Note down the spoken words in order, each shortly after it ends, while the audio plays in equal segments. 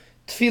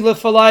Tefillah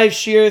for Life,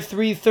 Shir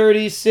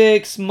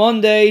 336,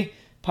 Monday,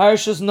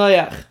 Parshas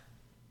Noach.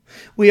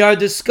 We are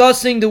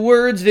discussing the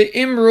words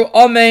V'imru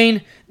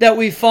Amen that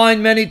we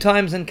find many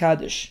times in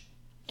Kaddish.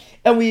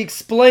 And we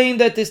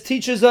explained that this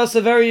teaches us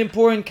a very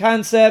important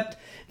concept,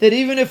 that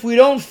even if we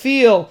don't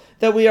feel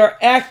that we are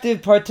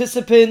active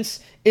participants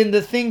in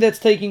the thing that's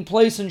taking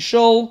place in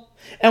Shul,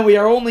 and we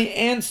are only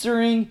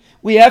answering,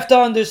 we have to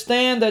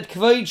understand that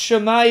Kvod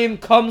Shemayim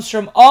comes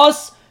from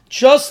us,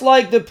 just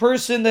like the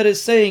person that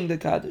is saying the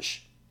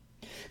Kaddish.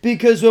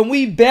 Because when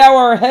we bow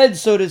our heads,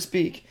 so to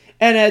speak,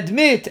 and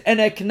admit and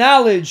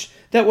acknowledge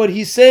that what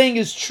he's saying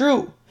is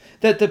true,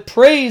 that the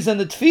praise and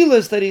the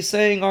tefillahs that he's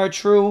saying are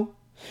true,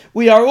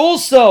 we are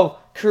also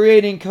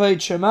creating Kvod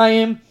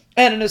Shemayim,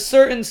 and in a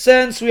certain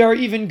sense, we are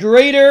even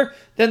greater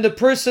than the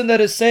person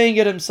that is saying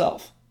it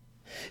himself.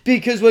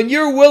 Because when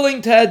you're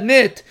willing to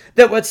admit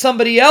that what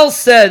somebody else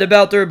said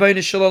about the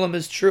Ribbono Shel Olam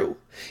is true,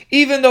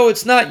 even though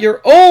it's not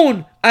your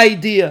own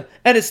idea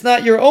and it's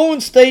not your own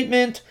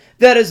statement,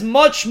 that is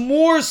much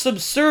more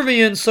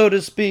subservient, so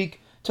to speak,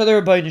 to the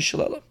Ribbono Shel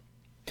Olam.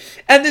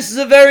 And this is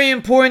a very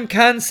important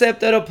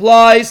concept that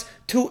applies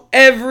to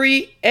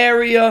every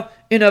area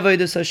in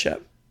Avodas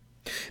Hashem.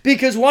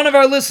 Because one of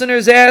our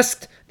listeners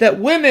asked that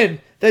women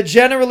that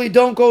generally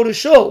don't go to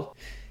shul,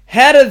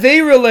 how do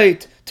they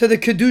relate to the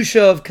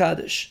Kedusha of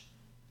Kaddish?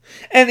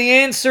 And the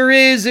answer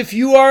is, if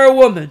you are a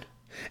woman,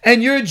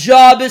 and your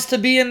job is to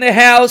be in the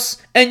house,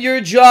 and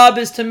your job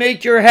is to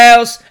make your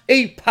house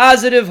a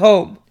positive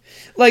home,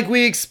 like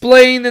we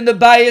explained in the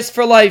Bias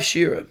for Life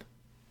Shirim,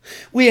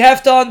 we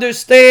have to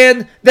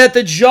understand that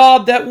the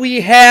job that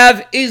we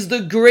have is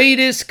the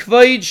greatest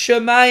Kvod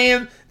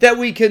Shemayim that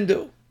we can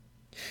do.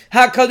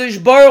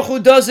 HaKadosh Baruch Hu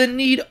doesn't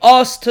need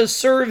us to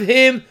serve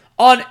Him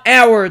on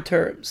our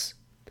terms.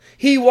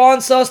 He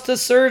wants us to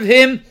serve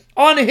Him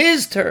on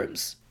His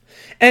terms.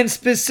 And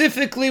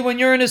specifically when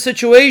you're in a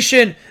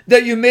situation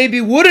that you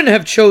maybe wouldn't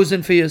have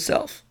chosen for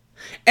yourself,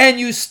 and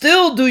you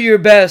still do your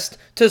best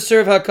to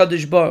serve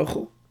HaKadosh Baruch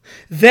Hu,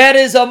 that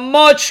is a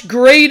much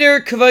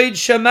greater Kvod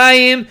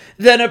Shemayim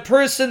than a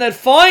person that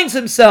finds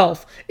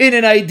himself in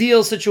an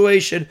ideal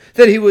situation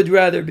that he would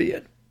rather be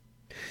in.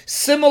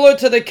 Similar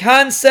to the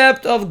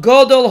concept of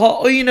Gadol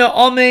Ha'oina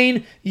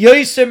Amen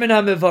Yoser Min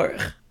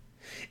HaMevarich.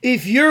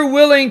 If you're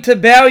willing to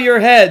bow your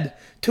head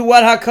to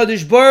what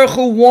HaKadosh Baruch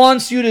Hu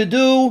wants you to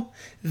do,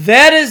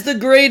 that is the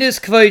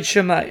greatest Kvod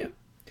Shemayim.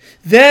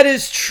 That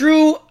is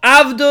true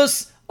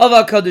Avdos of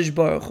HaKadosh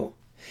Baruch Hu.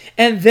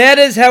 And that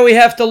is how we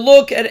have to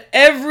look at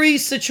every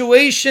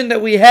situation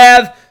that we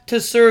have to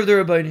serve the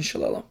Ribbono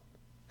Shel Olam.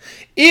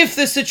 If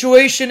the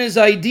situation is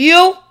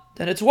ideal,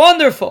 then it's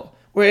wonderful.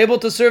 We're able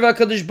to serve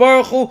HaKadosh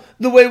Baruch Hu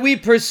the way we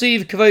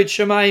perceive Kvod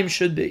Shemayim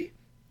should be.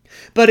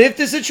 But if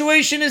the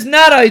situation is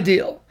not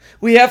ideal,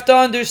 we have to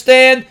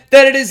understand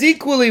that it is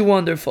equally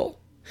wonderful.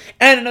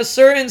 And in a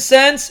certain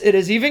sense, it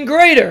is even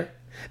greater,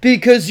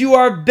 because you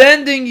are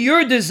bending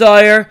your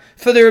desire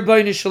for the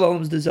Ribbono Shel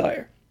Olam's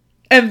desire.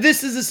 And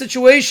this is the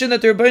situation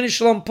that the Ribbono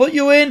Shel Olam put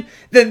you in,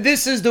 then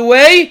this is the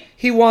way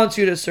He wants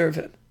you to serve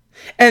Him.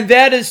 And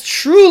that is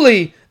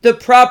truly the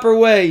proper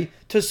way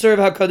to serve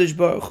HaKadosh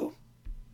Baruch Hu.